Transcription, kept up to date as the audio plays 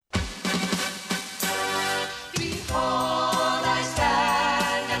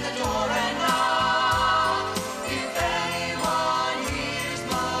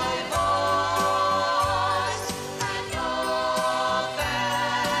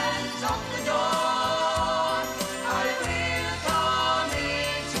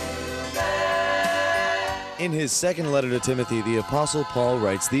In his second letter to Timothy, the Apostle Paul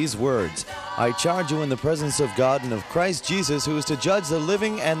writes these words, I charge you in the presence of God and of Christ Jesus, who is to judge the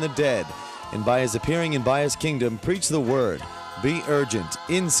living and the dead, and by his appearing and by his kingdom, preach the word. Be urgent,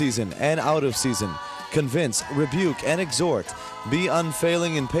 in season and out of season. Convince, rebuke, and exhort. Be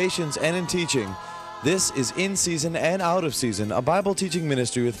unfailing in patience and in teaching. This is In Season and Out of Season, a Bible teaching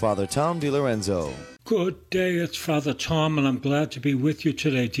ministry with Father Tom DiLorenzo. Good day, it's Father Tom, and I'm glad to be with you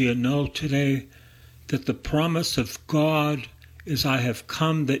today. Do you know today that the promise of God is, I have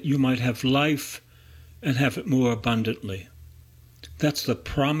come that you might have life and have it more abundantly. That's the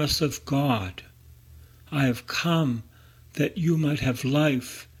promise of God. I have come that you might have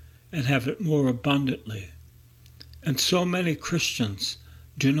life and have it more abundantly. And so many Christians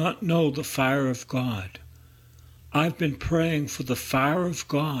do not know the fire of God. I've been praying for the fire of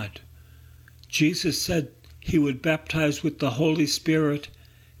God. Jesus said he would baptize with the Holy Spirit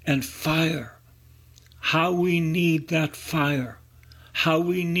and fire. How we need that fire. How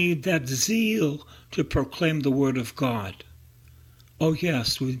we need that zeal to proclaim the word of God. Oh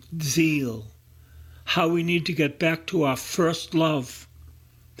yes, with zeal. How we need to get back to our first love.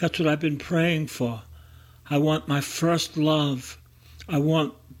 That's what I've been praying for. I want my first love. I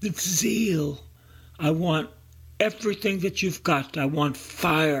want the zeal. I want everything that you've got. I want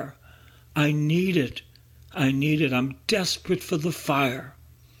fire. I need it. I need it. I'm desperate for the fire.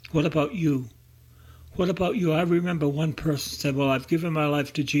 What about you? What about you? I remember one person said, well, I've given my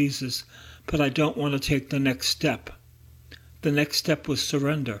life to Jesus, but I don't want to take the next step. The next step was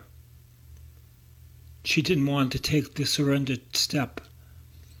surrender. She didn't want to take the surrender step.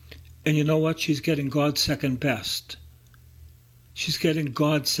 And you know what? She's getting God's second best. She's getting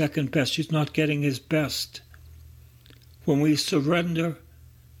God's second best. She's not getting his best. When we surrender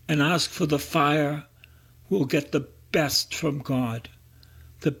and ask for the fire, we'll get the best from God.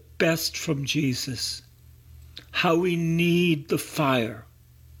 The best from Jesus. How we need the fire.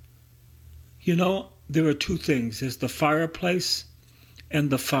 You know, there are two things. There's the fireplace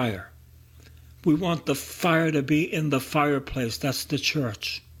and the fire. We want the fire to be in the fireplace. That's the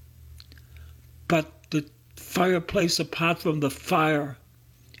church. But the fireplace, apart from the fire,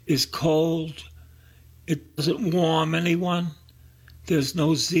 is cold. It doesn't warm anyone. There's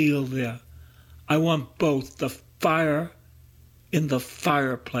no zeal there. I want both the fire in the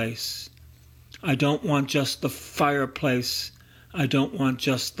fireplace. I don't want just the fireplace. I don't want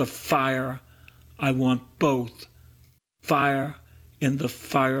just the fire. I want both. Fire in the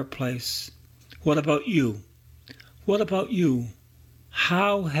fireplace. What about you? What about you?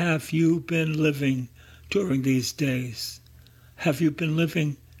 How have you been living during these days? Have you been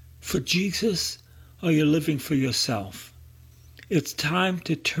living for Jesus, or are you living for yourself? It's time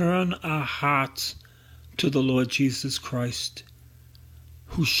to turn our hearts to the Lord Jesus Christ,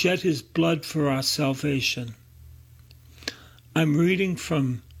 who shed his blood for our salvation. I'm reading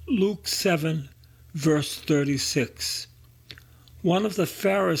from Luke 7, verse 36. One of the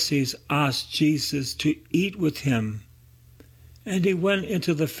Pharisees asked Jesus to eat with him, and he went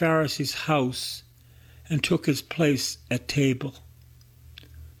into the Pharisee's house and took his place at table.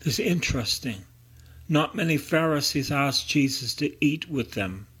 This is interesting. Not many Pharisees asked Jesus to eat with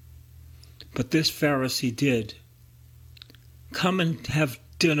them, but this Pharisee did. Come and have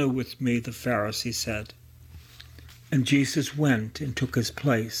dinner with me, the Pharisee said. And Jesus went and took his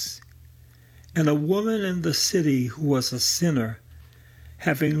place. And a woman in the city who was a sinner,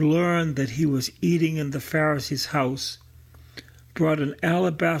 having learned that he was eating in the Pharisee's house, brought an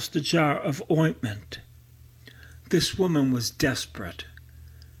alabaster jar of ointment. This woman was desperate.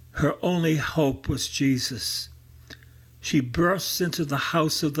 Her only hope was Jesus. She bursts into the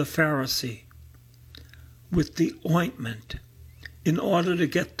house of the Pharisee with the ointment. In order to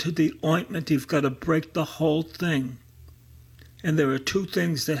get to the ointment, you've got to break the whole thing. And there are two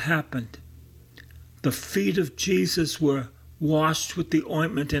things that happened. The feet of Jesus were washed with the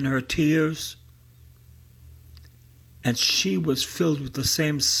ointment in her tears, and she was filled with the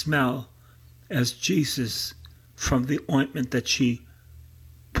same smell as Jesus from the ointment that she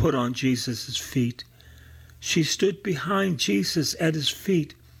put on Jesus' feet. She stood behind Jesus at his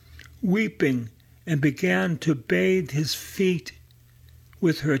feet, weeping, and began to bathe his feet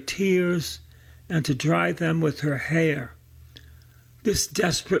with her tears and to dry them with her hair. This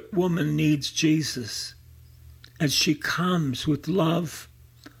desperate woman needs Jesus, and she comes with love.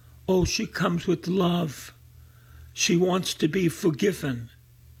 Oh, she comes with love. She wants to be forgiven.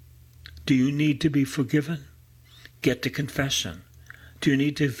 Do you need to be forgiven? Get to confession. Do you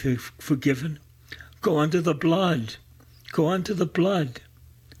need to be forgiven? Go under the blood. Go under the blood.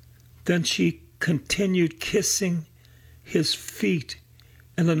 Then she continued kissing his feet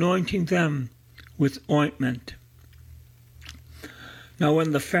and anointing them with ointment. Now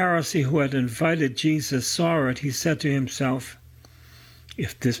when the Pharisee who had invited Jesus saw it, he said to himself,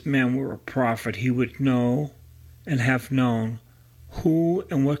 "If this man were a prophet, he would know and have known who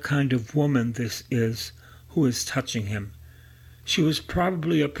and what kind of woman this is who is touching him. She was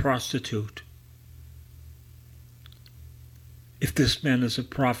probably a prostitute. If this man is a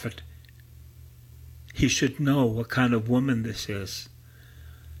prophet, he should know what kind of woman this is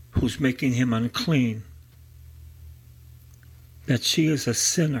who's making him unclean, that she is a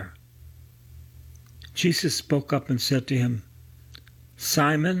sinner." Jesus spoke up and said to him,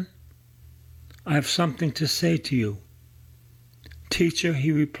 "Simon, I have something to say to you." "Teacher," he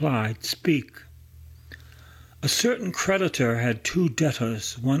replied, "speak." A certain creditor had 2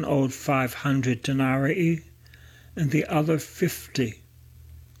 debtors. One owed 500 denarii and the other 50.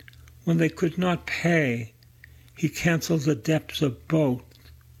 When they could not pay, he canceled the debts of both.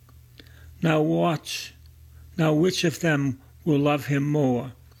 Now which of them will love him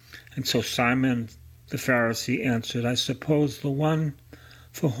more?" And so Simon the Pharisee answered, "I suppose the one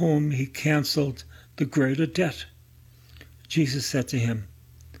for whom he canceled the greater debt." Jesus said to him,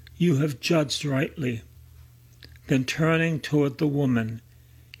 "You have judged rightly." Then turning toward the woman,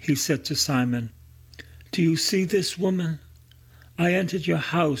 he said to Simon, "Do you see this woman? I entered your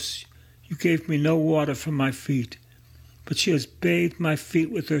house. You gave me no water for my feet, but she has bathed my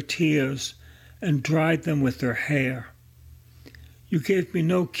feet with her tears and dried them with her hair. You gave me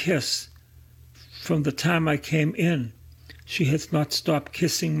no kiss. From the time I came in, she has not stopped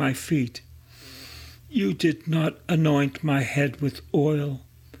kissing my feet. You did not anoint my head with oil,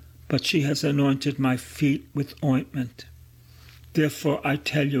 but she has anointed my feet with ointment. Therefore I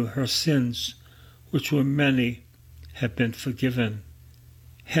tell you, her sins, which were many, have been forgiven.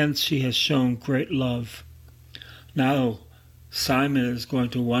 Hence she has shown great love." Now Simon is going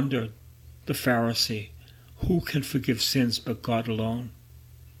to wonder, the Pharisee, who can forgive sins but God alone?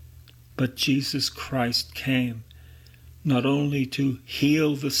 But Jesus Christ came not only to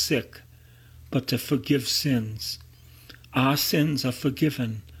heal the sick, but to forgive sins. Our sins are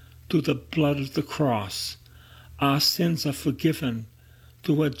forgiven through the blood of the cross. Our sins are forgiven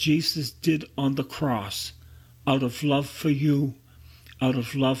through what Jesus did on the cross, out of love for you, out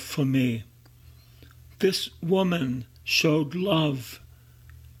of love for me. This woman showed love,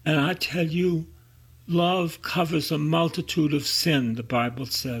 and I tell you, love covers a multitude of sin, the Bible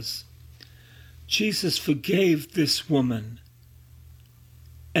says. Jesus forgave this woman,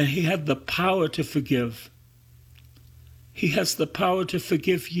 and he had the power to forgive. He has the power to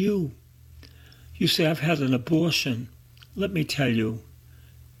forgive you. You say, "I've had an abortion." Let me tell you,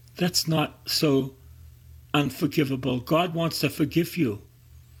 that's not so unforgivable. God wants to forgive you.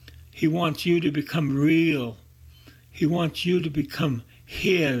 He wants you to become real. He wants you to become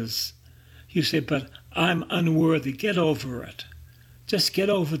his. You say, "But I'm unworthy." Get over it. Just get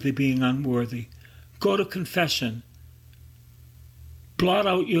over the being unworthy. Go to confession. Blot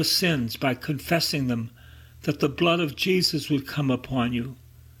out your sins by confessing them, that the blood of Jesus would come upon you.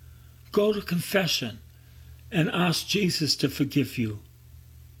 Go to confession and ask Jesus to forgive you.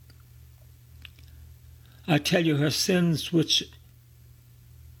 I tell you, her sins, which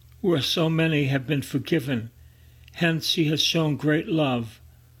were so many, have been forgiven. Hence she has shown great love.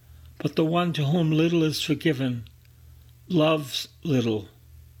 But the one to whom little is forgiven loves little.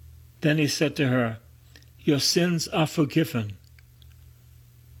 Then he said to her, "Your sins are forgiven."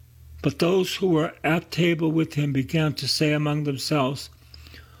 But those who were at table with him began to say among themselves,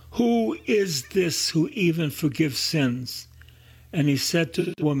 "Who is this who even forgives sins?" And he said to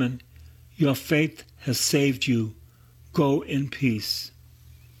the woman, "Your faith has saved you. Go in peace."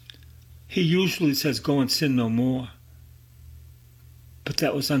 He usually says, "Go and sin no more." But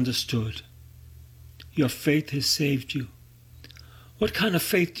that was understood. Your faith has saved you. What kind of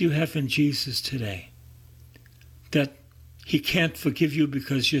faith do you have in Jesus today? That he can't forgive you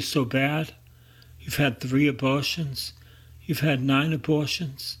because you're so bad? You've had 3 abortions. You've had 9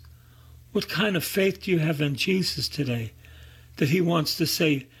 abortions. What kind of faith do you have in Jesus today? That he wants to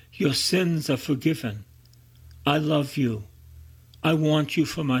say, your sins are forgiven. I love you. I want you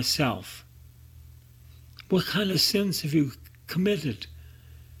for myself. What kind of sins have you committed?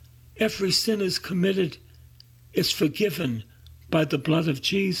 Every sin is committed, is forgiven by the blood of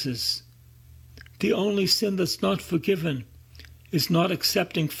Jesus. The only sin that's not forgiven is not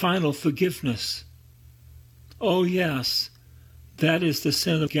accepting final forgiveness. Oh yes, that is the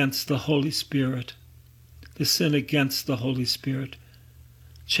sin against the Holy Spirit. The sin against the Holy Spirit.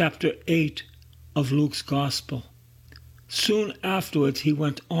 Chapter 8 of Luke's Gospel. Soon afterwards he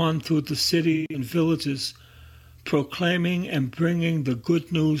went on through the city and villages, proclaiming and bringing the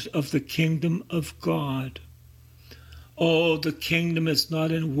good news of the kingdom of God. Oh, the kingdom is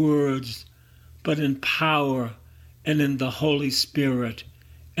not in words, but in power and in the Holy Spirit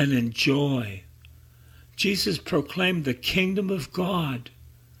and in joy. Jesus proclaimed the kingdom of God.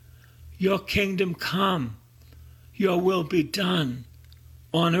 Your kingdom come, your will be done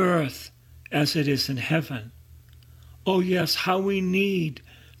on earth as it is in heaven. Oh yes, how we need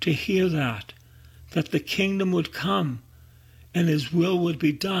to hear that the kingdom would come and his will would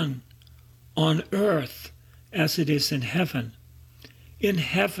be done on earth as it is in heaven. In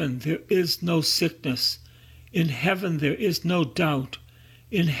heaven there is no sickness. In heaven there is no doubt.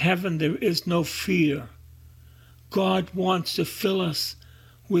 In heaven there is no fear. God wants to fill us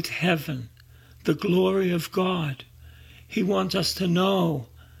with heaven, the glory of God. He wants us to know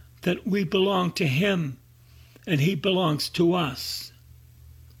that we belong to him and he belongs to us.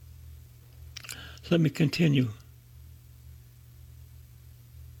 Let me continue.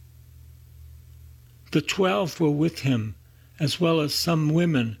 The 12 were with him, as well as some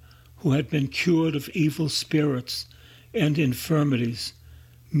women who had been cured of evil spirits and infirmities.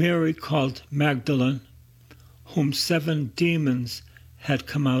 Mary called Magdalene, whom 7 demons had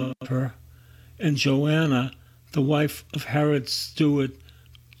come out of her, and Joanna, the wife of Herod's steward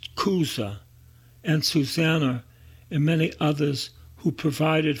Chuza, and Susanna, and many others who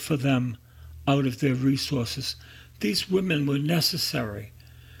provided for them out of their resources. These women were necessary.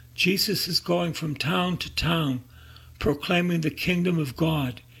 Jesus is going from town to town, proclaiming the kingdom of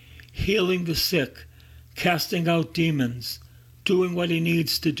God, healing the sick, casting out demons, doing what he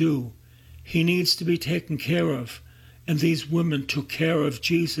needs to do. He needs to be taken care of, and these women took care of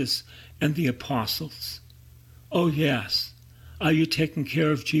Jesus and the apostles. Oh yes, are you taking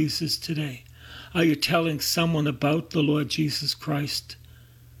care of Jesus today? Are you telling someone about the Lord Jesus Christ?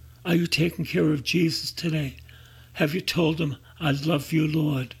 Are you taking care of Jesus today? Have you told him, I love you,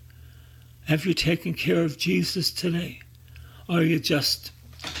 Lord? Have you taken care of Jesus today? Or are you just,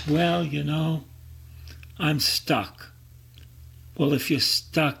 well, I'm stuck. Well, if you're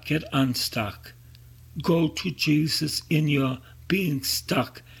stuck, get unstuck. Go to Jesus in your being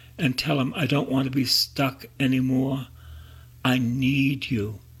stuck and tell him, I don't want to be stuck anymore. I need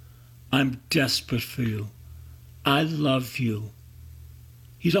you. I'm desperate for you. I love you.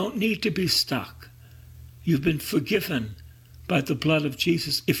 You don't need to be stuck. You've been forgiven by the blood of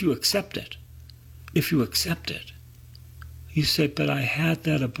Jesus if you accept it. If you accept it. You say, but I had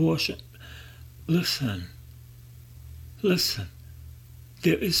that abortion. Listen.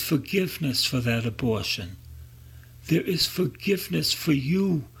 There is forgiveness for that abortion. There is forgiveness for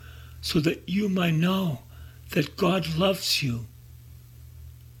you so that you might know that God loves you.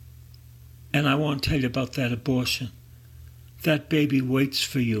 And I want to tell you about that abortion. That baby waits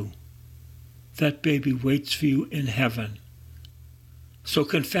for you. That baby waits for you in heaven. So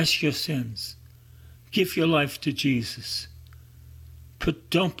confess your sins. Give your life to Jesus.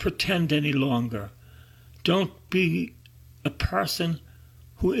 Don't pretend any longer. Don't be a person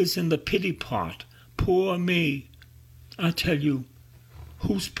who is in the pity pot. Poor me. I tell you,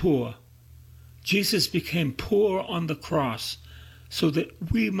 who's poor? Jesus became poor on the cross so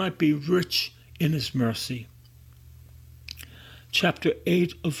that we might be rich in his mercy. Chapter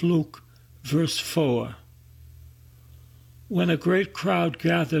 8 of Luke, verse 4. When a great crowd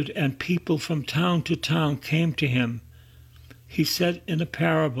gathered and people from town to town came to him, he said in a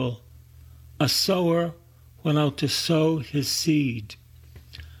parable, a sower went out to sow his seed.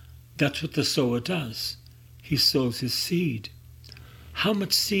 That's what the sower does. He sows his seed. How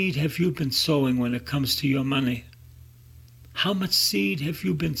much seed have you been sowing when it comes to your money? How much seed have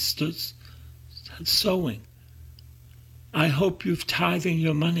you been sowing? I hope you've tithing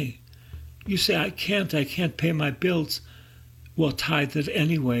your money. You say, I can't pay my bills. Well, tithe it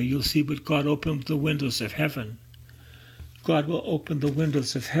anyway. You'll see what God opened the windows of heaven. God will open the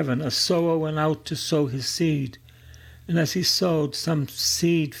windows of heaven. A sower went out to sow his seed. And as he sowed, some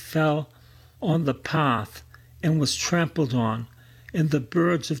seed fell on the path and was trampled on, and the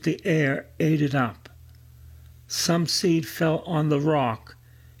birds of the air ate it up. Some seed fell on the rock,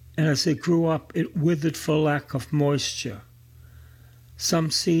 and as it grew up, it withered for lack of moisture.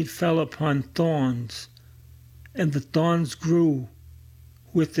 Some seed fell upon thorns, and the thorns grew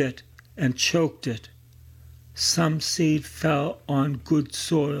with it and choked it. Some seed fell on good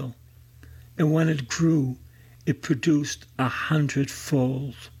soil, and when it grew, it produced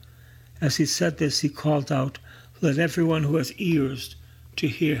 100-fold. As he said this, he called out, let everyone who has ears to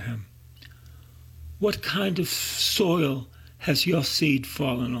hear him. What kind of soil has your seed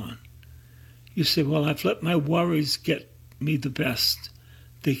fallen on? You say, well, I've let my worries get me the best.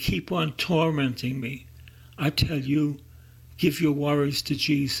 They keep on tormenting me. I tell you, give your worries to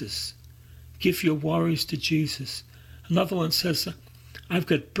Jesus. Give your worries to Jesus. Another one says, I've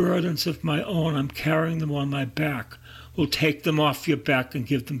got burdens of my own. I'm carrying them on my back. Well, take them off your back and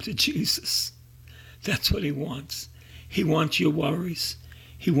give them to Jesus. That's what he wants. He wants your worries.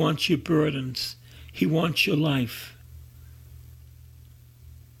 He wants your burdens. He wants your life.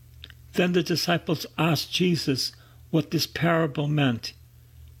 Then the disciples asked Jesus what this parable meant.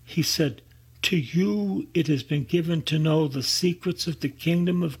 He said, to you it has been given to know the secrets of the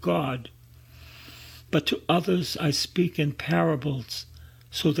kingdom of God, but to others I speak in parables,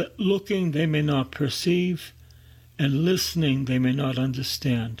 so that looking they may not perceive, and listening they may not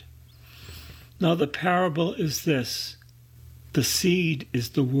understand. Now the parable is this: the seed is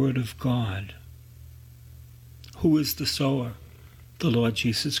the word of God. Who is the sower? The Lord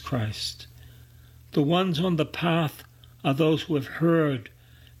Jesus Christ. The ones on the path are those who have heard.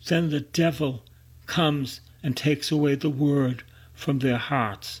 Then the devil comes and takes away the word from their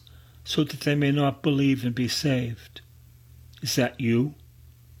hearts, so that they may not believe and be saved. Is that you?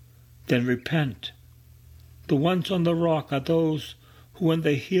 Then repent. The ones on the rock are those who, when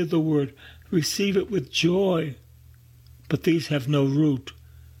they hear the word, receive it with joy. But these have no root.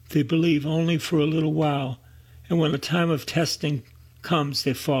 They believe only for a little while, and when the time of testing comes,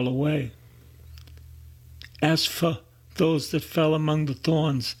 they fall away. As for those that fell among the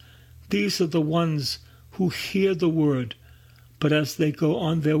thorns, these are the ones who hear the word, but as they go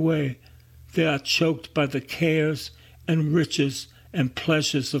on their way, they are choked by the cares and riches and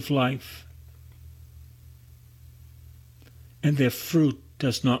pleasures of life, and their fruit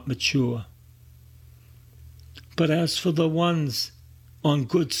does not mature. But as for the ones on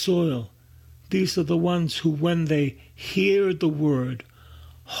good soil, these are the ones who, when they hear the word,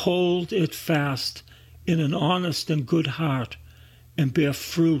 hold it fast in an honest and good heart, and bear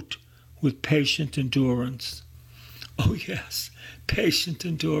fruit with patient endurance. Oh yes, patient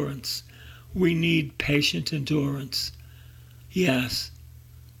endurance. We need patient endurance. Yes,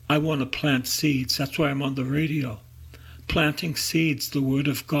 I want to plant seeds. That's why I'm on the radio. Planting seeds, the word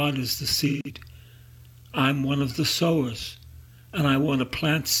of God is the seed. I'm one of the sowers, and I want to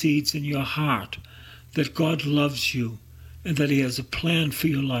plant seeds in your heart that God loves you and that he has a plan for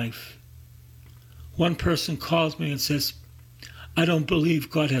your life. One person calls me and says, I don't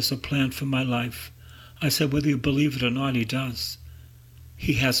believe God has a plan for my life. I said, whether you believe it or not, he does.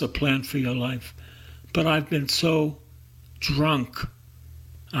 He has a plan for your life. But I've been so drunk.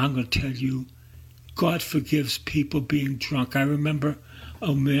 I'm going to tell you, God forgives people being drunk. I remember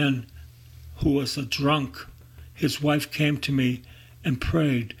a man who was a drunk. His wife came to me and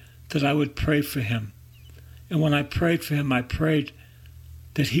prayed that I would pray for him. And when I prayed for him, I prayed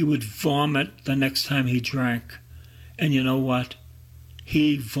that he would vomit the next time he drank. And you know what?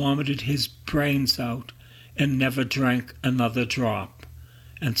 He vomited his brains out and never drank another drop,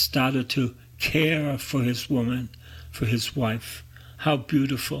 and started to care for his woman, for his wife. How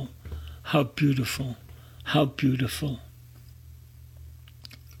beautiful, how beautiful, how beautiful.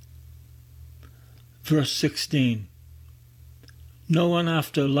 Verse 16. No one,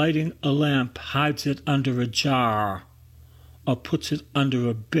 after lighting a lamp, hides it under a jar or puts it under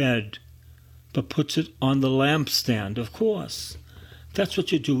a bed, but puts it on the lampstand, of course. That's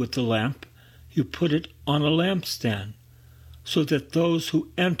what you do with the lamp. You put it on a lampstand, so that those who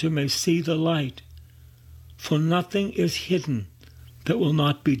enter may see the light. For nothing is hidden that will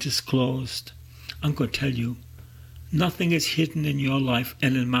not be disclosed. I'm going to tell you, nothing is hidden in your life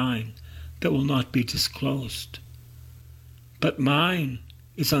and in mine that will not be disclosed. But mine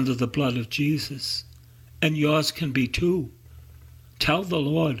is under the blood of Jesus, and yours can be too. Tell the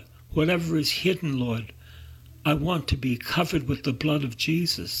Lord, whatever is hidden, Lord, I want to be covered with the blood of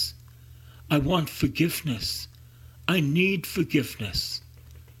Jesus. I want forgiveness. I need forgiveness.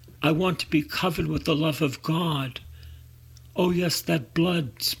 I want to be covered with the love of God. Oh yes, that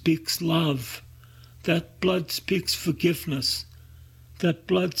blood speaks love. That blood speaks forgiveness. That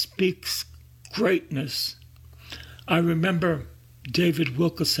blood speaks greatness. I remember David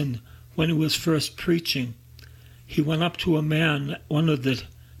Wilkerson, when he was first preaching, he went up to a man, one of the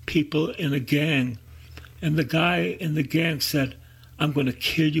people in a gang, and the guy in the gang said, I'm going to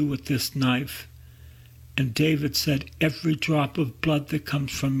kill you with this knife. And David said, every drop of blood that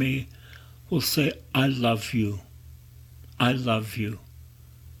comes from me will say, I love you. I love you.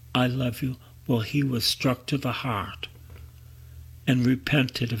 I love you. Well, he was struck to the heart and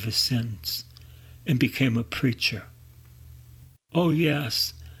repented of his sins and became a preacher. Oh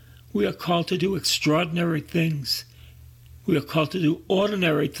yes, we are called to do extraordinary things. We are called to do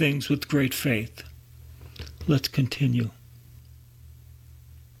ordinary things with great faith. Let's continue.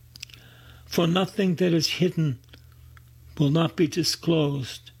 For nothing that is hidden will not be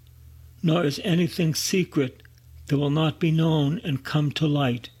disclosed, nor is anything secret that will not be known and come to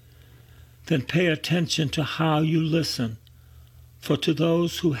light. Then pay attention to how you listen, for to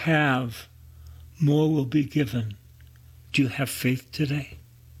those who have, more will be given. Do you have faith today?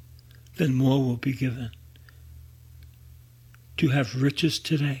 Then more will be given. Do you have riches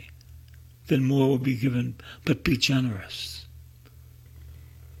today? Then more will be given, but be generous.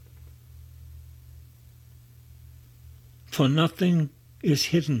 For nothing is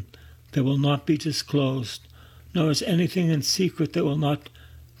hidden that will not be disclosed, nor is anything in secret that will not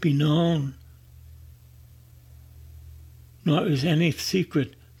be known, nor is any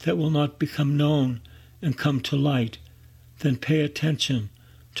secret that will not become known and come to light. Then pay attention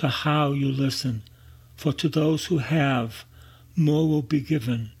to how you listen, for to those who have, more will be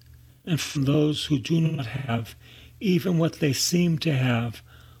given, and from those who do not have, even what they seem to have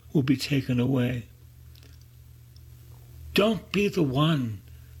will be taken away. Don't be the one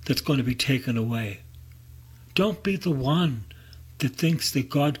that's going to be taken away. Don't be the one that thinks that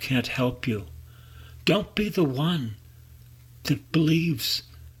God can't help you. Don't be the one that believes,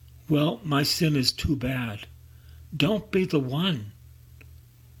 well, my sin is too bad. Don't be the one.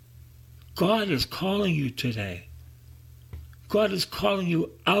 God is calling you today. God is calling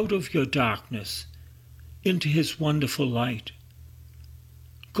you out of your darkness into his wonderful light.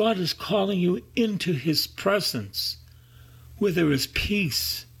 God is calling you into his presence, where there is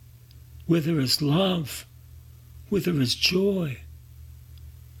peace, where there is love, where there is joy.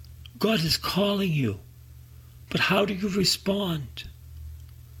 God is calling you, but how do you respond?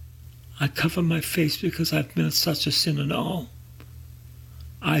 I cover my face because I've been such a sinner. No.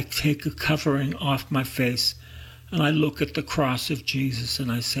 I take a covering off my face and I look at the cross of Jesus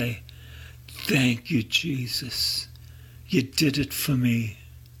and I say, thank you, Jesus. You did it for me.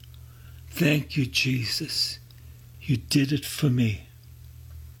 Thank you, Jesus. You did it for me.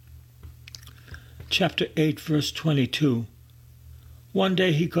 Chapter 8, verse 22. One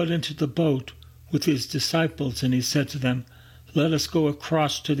day he got into the boat with his disciples, and he said to them, let us go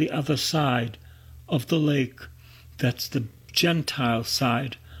across to the other side of the lake. That's the Gentile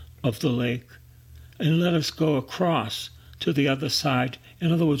side of the lake. And let us go across to the other side.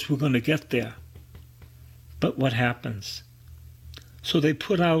 In other words, we're going to get there. But what happens? So they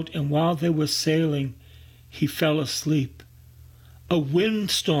put out, and while they were sailing, he fell asleep. A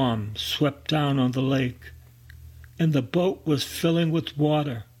windstorm swept down on the lake, and the boat was filling with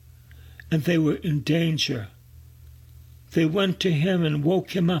water, and they were in danger. They went to him and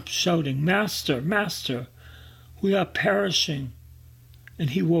woke him up, shouting, Master, Master, we are perishing. And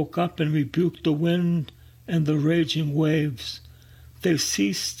he woke up and rebuked the wind and the raging waves. They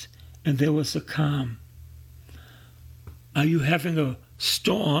ceased, and there was a calm. Are you having a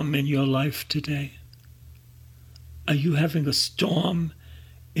storm in your life today? Are you having a storm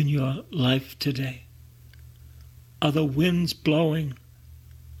in your life today? Are the winds blowing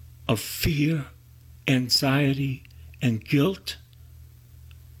of fear, anxiety, and guilt?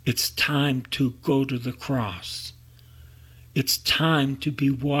 It's time to go to the cross. It's time to be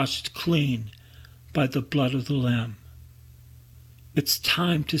washed clean by the blood of the Lamb. It's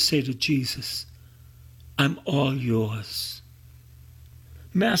time to say to Jesus, I'm all yours.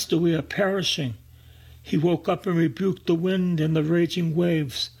 Master, we are perishing. He woke up and rebuked the wind and the raging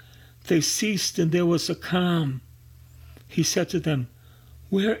waves. They ceased, and there was a calm. He said to them,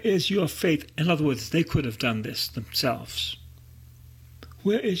 where is your faith? In other words, they could have done this themselves.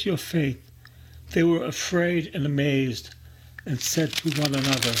 Where is your faith? They were afraid and amazed and said to one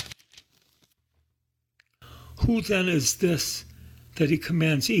another, who then is this that he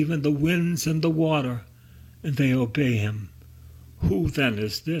commands even the winds and the water, and they obey him? Who then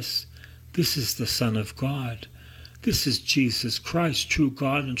is this? This is the Son of God. This is Jesus Christ, true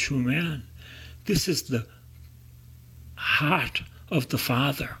God and true man. This is the heart of the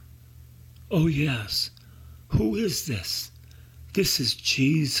Father. Oh yes. Who is this? This is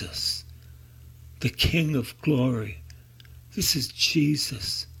Jesus, the King of glory. This is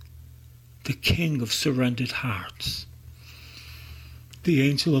Jesus, the King of surrendered hearts. The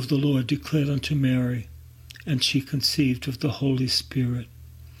angel of the Lord declared unto Mary, and she conceived of the Holy Spirit.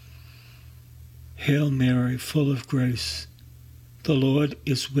 Hail Mary, full of grace, the Lord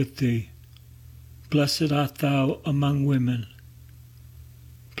is with thee. Blessed art thou among women.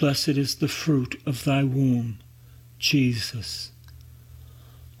 Blessed is the fruit of thy womb, Jesus.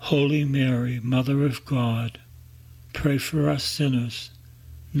 Holy Mary, Mother of God, pray for us sinners,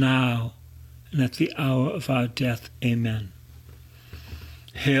 now and at the hour of our death. Amen.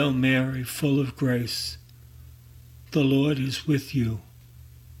 Hail Mary, full of grace, the Lord is with you.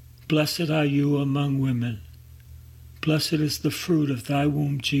 Blessed are you among women. Blessed is the fruit of thy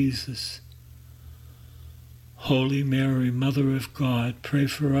womb, Jesus. Holy Mary, Mother of God, pray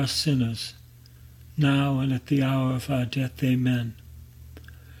for us sinners, now and at the hour of our death. Amen.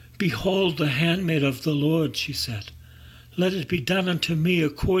 Behold the handmaid of the Lord, she said. Let it be done unto me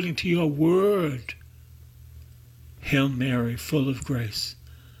according to your word. Hail Mary, full of grace,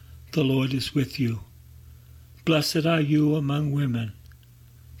 the Lord is with you. Blessed are you among women.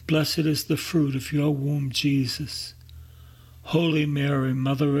 Blessed is the fruit of your womb, Jesus. Holy Mary,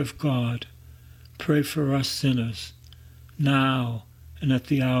 Mother of God, pray for us sinners, now and at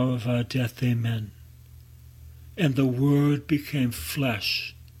the hour of our death. Amen. And the Word became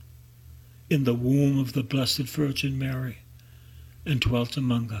flesh in the womb of the Blessed Virgin Mary and dwelt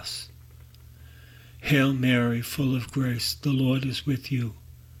among us. Hail Mary, full of grace, the Lord is with you.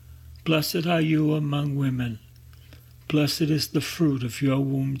 Blessed are you among women. Blessed is the fruit of your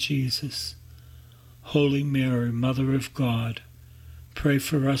womb, Jesus. Holy Mary, Mother of God, pray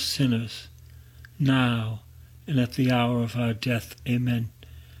for us sinners, now and at the hour of our death. Amen.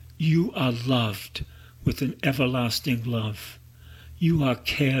 You are loved with an everlasting love. You are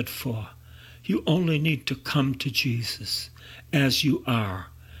cared for. You only need to come to Jesus as you are,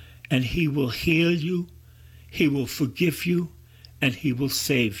 and he will heal you, he will forgive you, and he will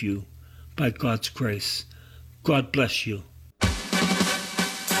save you by God's grace. God bless you.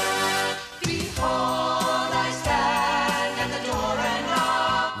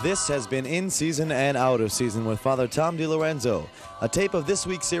 This has been In Season and Out of Season with Father Tom DiLorenzo. A tape of this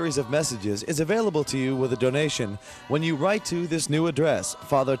week's series of messages is available to you with a donation when you write to this new address,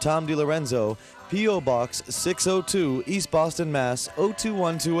 Father Tom DiLorenzo, P.O. Box 602, East Boston, Mass.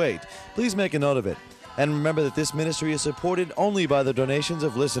 02128. Please make a note of it. And remember that this ministry is supported only by the donations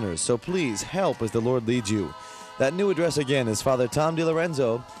of listeners, so please help as the Lord leads you. That new address again is Father Tom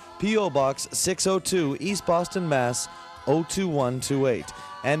DiLorenzo, P.O. Box 602, East Boston, Mass. 02128.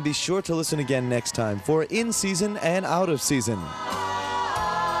 And be sure to listen again next time for In Season and Out of Season.